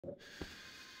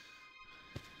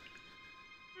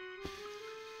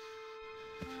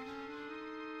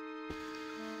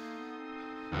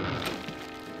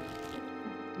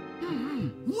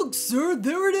Look, sir,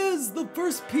 there it is! The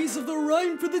first piece of the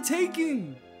rhyme for the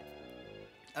taking!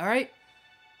 Alright,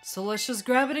 so let's just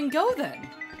grab it and go then.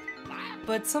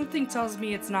 But something tells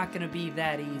me it's not gonna be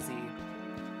that easy.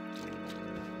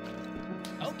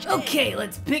 Okay,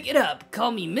 let's pick it up.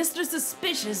 Call me Mr.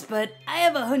 Suspicious, but I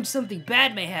have a hunch something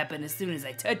bad may happen as soon as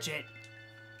I touch it.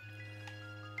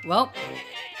 Well,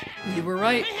 you were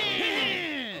right.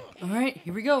 Alright,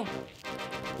 here we go.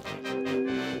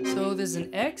 So there's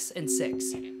an X and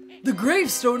 6. The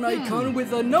gravestone icon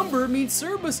with a number means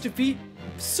Sir must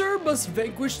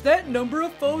vanquish that number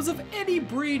of foes of any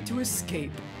breed to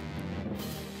escape.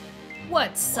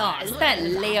 What sauce? That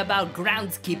layabout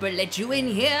groundskeeper let you in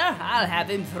here? I'll have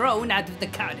him thrown out of the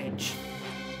cottage.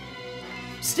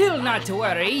 Still not to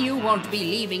worry, you won't be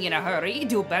leaving in a hurry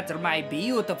to better my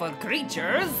beautiful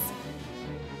creatures.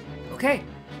 Okay,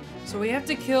 so we have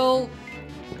to kill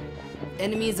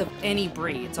enemies of any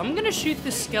breed. So I'm gonna shoot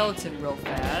the skeleton real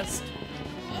fast.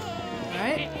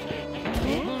 Alright.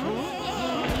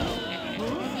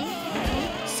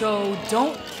 So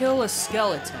don't kill a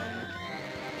skeleton.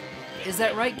 Is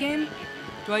that right, game?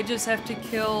 Do I just have to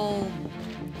kill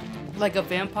like a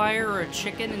vampire or a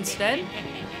chicken instead?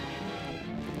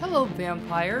 Hello,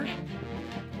 vampire.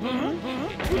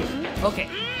 Okay.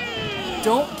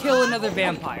 Don't kill another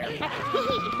vampire.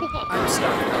 I'm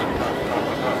stuck.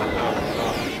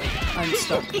 I'm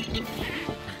stuck.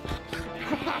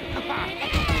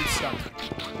 I'm stuck.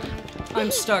 I'm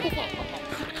stuck.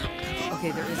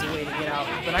 Okay, there is a way to get out,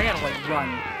 but I gotta like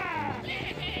run.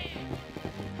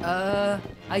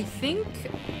 I think...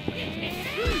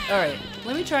 Alright,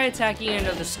 let me try attacking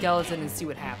another skeleton and see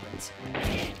what happens.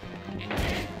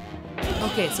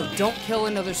 Okay, so don't kill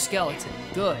another skeleton.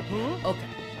 Good. Okay.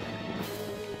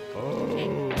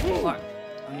 Alright,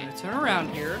 I'm gonna turn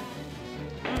around here.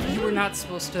 You were not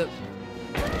supposed to...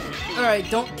 Alright,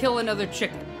 don't kill another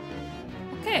chicken.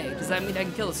 Okay, does that mean I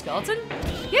can kill a skeleton?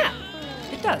 Yeah,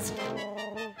 it does.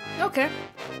 Okay.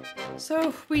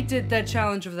 So, we did that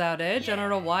challenge without Edge. I don't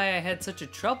know why I had such a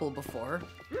trouble before.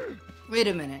 Wait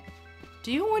a minute.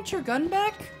 Do you want your gun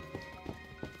back?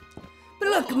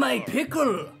 Pluck my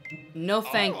pickle! No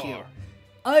thank you.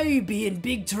 I'd be in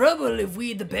big trouble if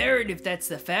we the Baron if that's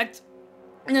the fact.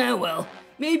 Ah well,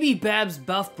 maybe Babs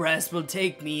Buff Brass will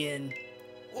take me in.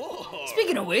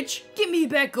 Speaking of which, give me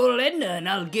back old Edna and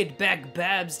I'll get back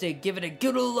Babs to give it a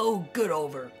good old good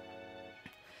over.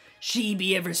 She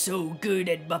be ever so good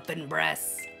at buffing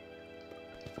brass.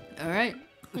 Alright.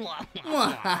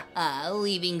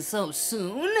 Leaving so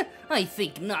soon? I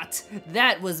think not.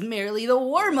 That was merely the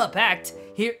warm-up act.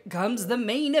 Here comes the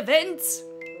main event.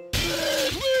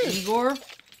 Igor?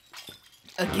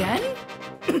 Again?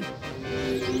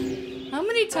 How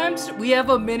many times do we have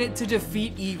a minute to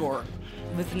defeat Igor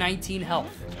with 19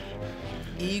 health?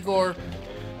 Igor.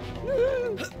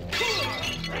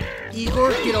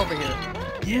 Igor, get over here.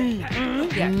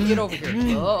 Yeah, get over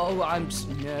here. Oh,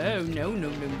 no.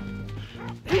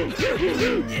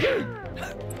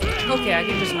 Okay, I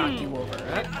can just knock you over.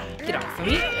 Get off of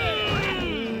me.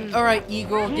 Alright,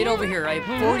 Igor, get over here. I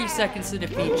have 40 seconds to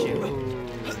defeat you.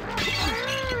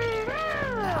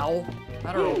 Ow.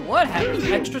 I don't know what happened.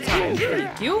 Extra time.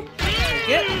 Thank you.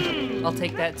 I'll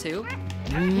take that too.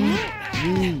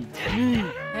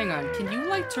 Hang on, can you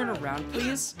like turn around,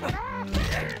 please?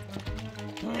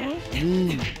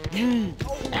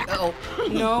 Uh-oh.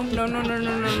 No. I don't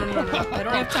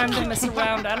have time to mess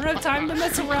around. I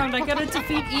gotta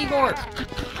defeat Igor.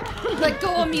 Let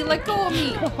go of me. Let go.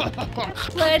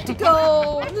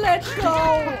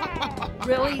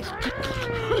 Really?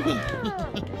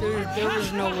 There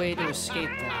was no way to escape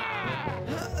that.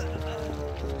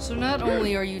 So not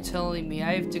only are you telling me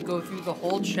I have to go through the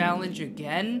whole challenge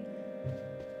again.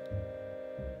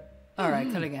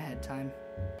 Alright, cutting ahead time.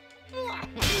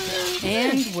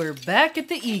 And we're back at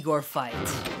the Igor fight.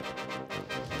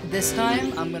 This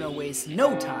time, I'm gonna waste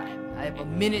no time. I have a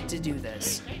minute to do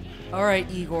this. Alright,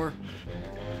 Igor.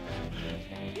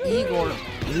 Hang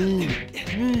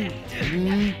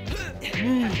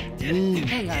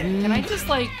on, can I just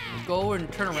like go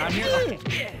and turn around here?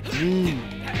 Okay.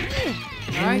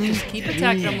 Alright, just keep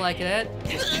attacking him like that.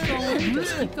 Just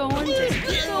keep going.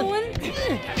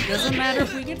 Doesn't matter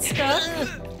if we get stuck.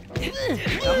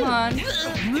 Come on.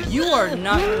 You are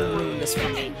not gonna ruin this for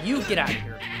me. You get out of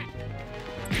here.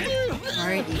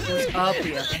 Alright, he goes up.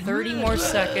 We have 30 more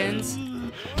seconds.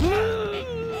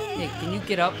 Hey, can you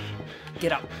get up?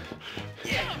 Get up.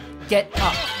 Get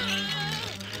up.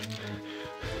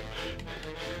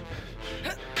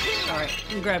 Alright,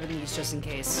 I'm grabbing these just in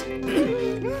case.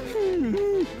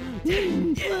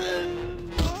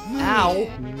 Ow.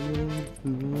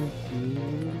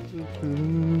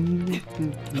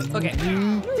 Okay.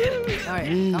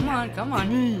 Alright, come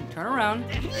on. Turn around.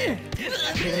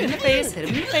 Hit him in the face, You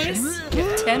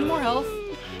have 10 more health.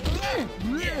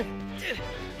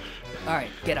 Alright,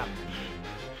 get up.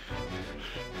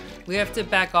 We have to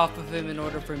back off of him in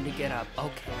order for him to get up.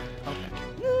 Okay.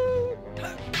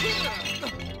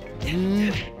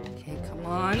 Okay, come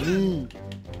on.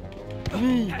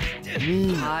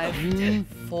 5,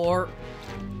 4.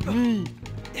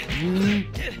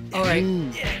 Alright,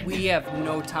 we have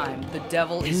no time. The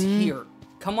devil is here.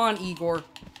 Come on, Igor.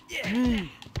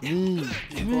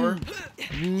 Igor.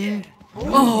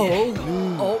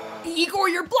 Oh, Igor,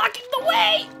 you're blocking the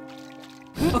way!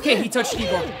 Okay, he touched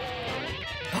Igor.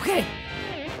 Okay.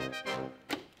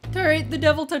 Alright, the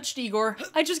devil touched Igor.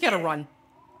 I just gotta run.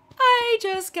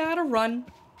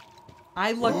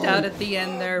 I lucked out at the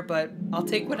end there, but I'll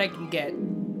take what I can get.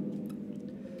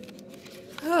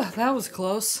 That was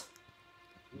close.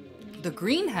 The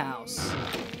greenhouse.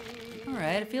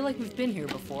 Alright, I feel like we've been here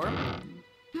before.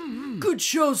 Good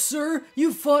show, sir.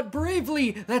 You fought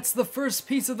bravely. That's the first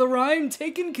piece of the rhyme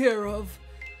taken care of.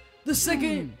 The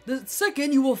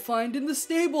second you will find in the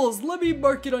stables. Let me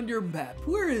mark it on your map.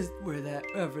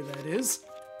 Wherever that is.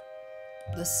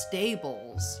 The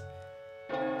stables.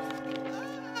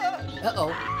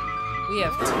 Uh-oh. We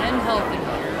have 10 health in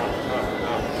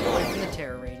here. Away from the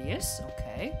terror radius.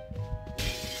 Okay.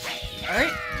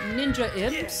 Alright, ninja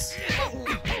imps.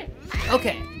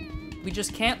 Okay. We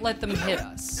just can't let them hit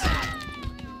us.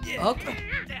 Okay.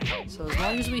 So as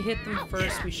long as we hit them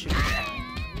first, we should be fine.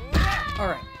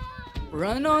 Alright.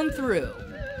 Run on through.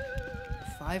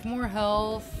 5 more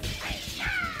health.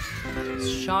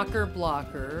 Shocker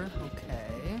blocker.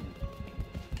 Okay.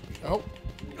 Oh.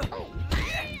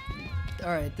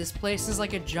 Alright, this place is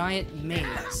like a giant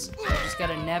maze. I just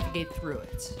gotta navigate through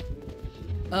it.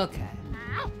 Okay.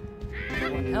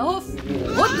 1 health.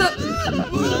 What the?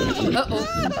 Uh-oh.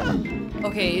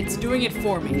 Okay, it's doing it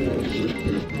for me.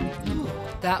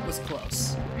 That was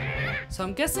close. So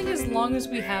I'm guessing as long as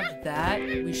we have that,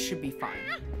 we should be fine.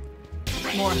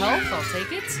 More health, I'll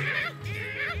take it.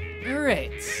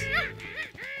 Alright.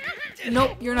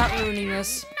 Nope, you're not ruining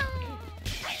this.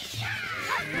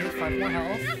 Okay, 5 more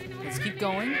health. Let's keep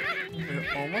going. We're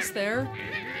almost there.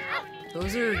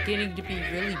 Those are getting to be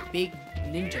really big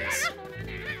ninjas.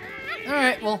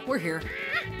 Alright, well, we're here.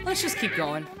 Let's just keep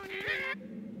going.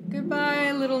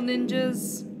 Goodbye, little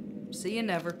ninjas. See you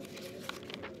never.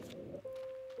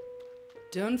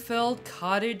 Dunfeld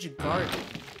Cottage Garden.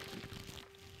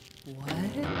 What?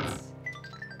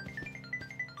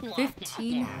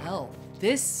 15 health.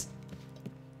 This...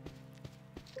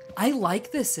 I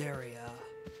like this area.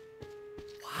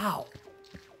 Wow.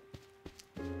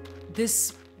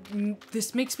 This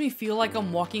makes me feel like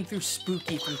I'm walking through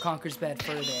Spooky from Conker's Bad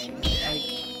Fur Day. Like,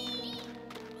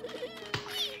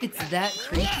 it's that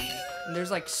creepy. And there's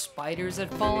like spiders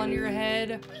that fall on your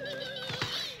head.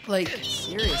 Like,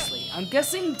 seriously. I'm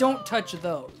guessing don't touch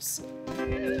those.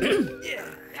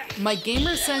 My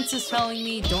gamer sense is telling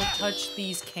me don't touch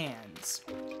these cans.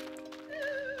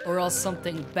 Or else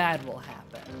something bad will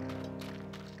happen.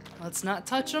 Let's not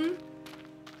touch them.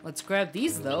 Let's grab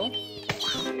these though.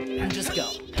 And just go.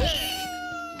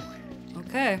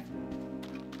 Okay.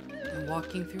 And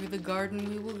walking through the garden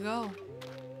we will go.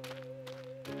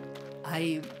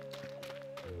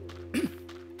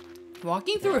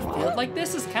 Walking through a field like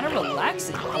this is kind of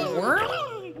relaxing. A worm?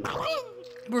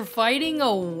 We're fighting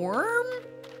a worm?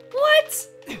 What?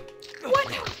 What?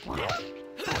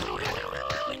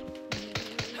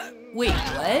 Wait,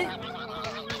 what?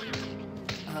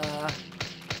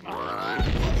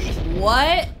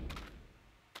 What?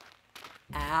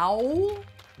 Ow?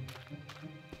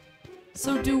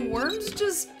 So do worms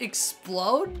just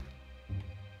explode?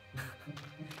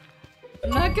 I'm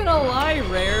not gonna lie,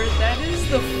 Rare, that is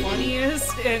the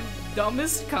funniest and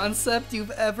dumbest concept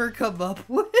you've ever come up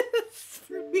with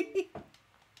for me.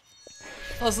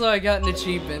 Also, I got an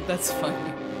achievement, that's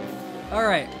funny.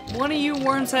 Alright, one of you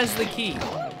worms has the key.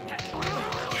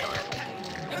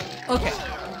 Okay,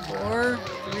 4,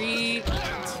 3,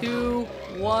 2,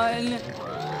 1.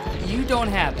 You don't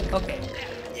have it, okay.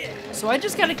 So I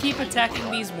just gotta keep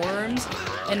attacking these worms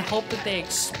and hope that they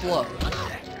explode.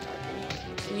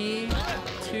 3,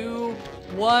 2,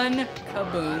 1,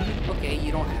 kaboom. Okay,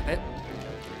 you don't have it.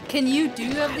 Do you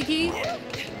have the key?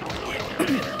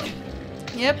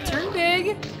 Yep, turn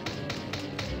big.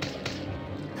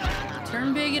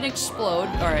 Turn big and explode.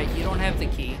 Alright, you don't have the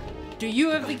key. Do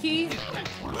you have the key?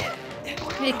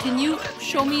 Hey, can you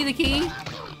show me the key?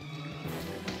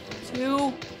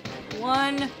 2,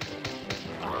 1.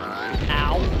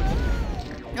 Ow.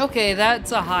 Okay,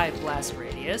 that's a high blast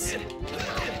radius.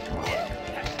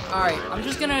 Alright, I'm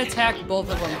just gonna attack both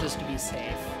of them just to be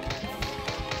safe.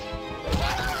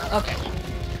 Okay.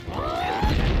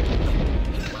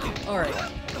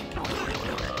 Alright.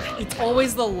 It's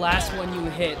always the last one you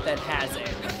hit that has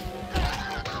it.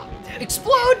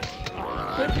 Explode!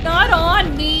 But not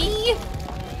on me!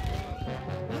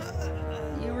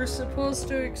 You were supposed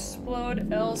to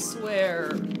explode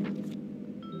elsewhere.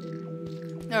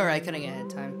 Alright, couldn't get ahead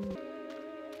of time.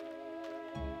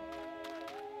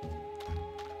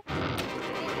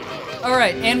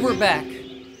 Alright, and we're back.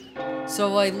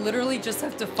 So I literally just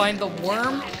have to find the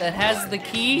worm that has the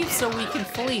key so we can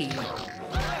flee.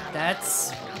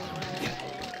 That's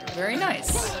very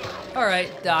nice.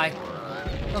 Alright, die.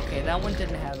 Okay, that one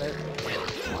didn't have it.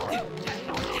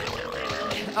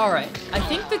 Alright, I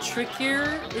think the trick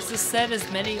here is to set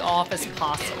as many off as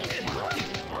possible.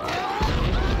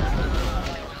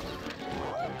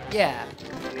 Yeah.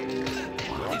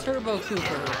 Turbo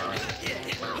Cooper.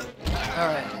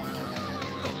 Alright.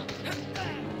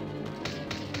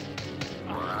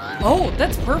 Oh,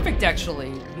 that's perfect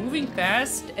actually. Moving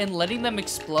fast and letting them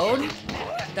explode.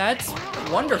 That's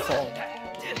wonderful.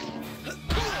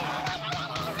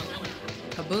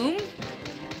 Kaboom?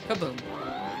 Kaboom.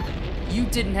 You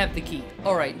didn't have the key.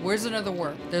 Alright, where's another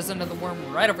worm? There's another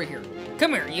worm right over here.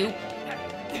 Come here, you.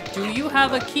 Do you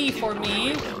have a key for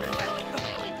me?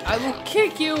 I will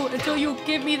kick you until you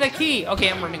give me the key.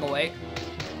 Okay, I'm running away.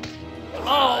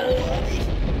 Oh.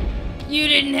 You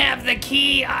didn't have the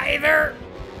key either.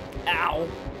 Ow.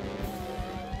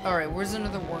 Alright, where's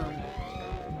another worm?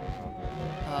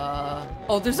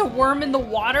 Oh, there's a worm in the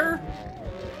water?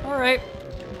 Alright.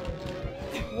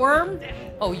 Worm?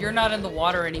 Oh, you're not in the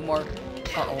water anymore.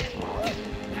 Uh-oh.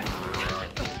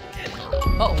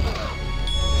 Uh-oh.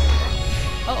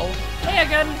 Uh-oh. Hey, I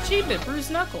got an achievement,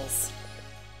 Bruised Knuckles.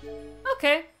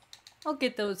 Okay. I'll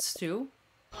get those too.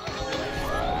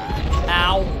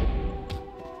 Ow.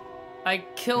 I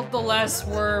killed the last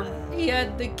worm. He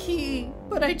had the key,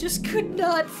 but I just could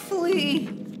not flee.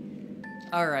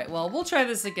 Alright, well, we'll try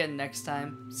this again next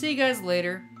time. See you guys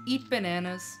later. Eat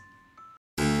bananas.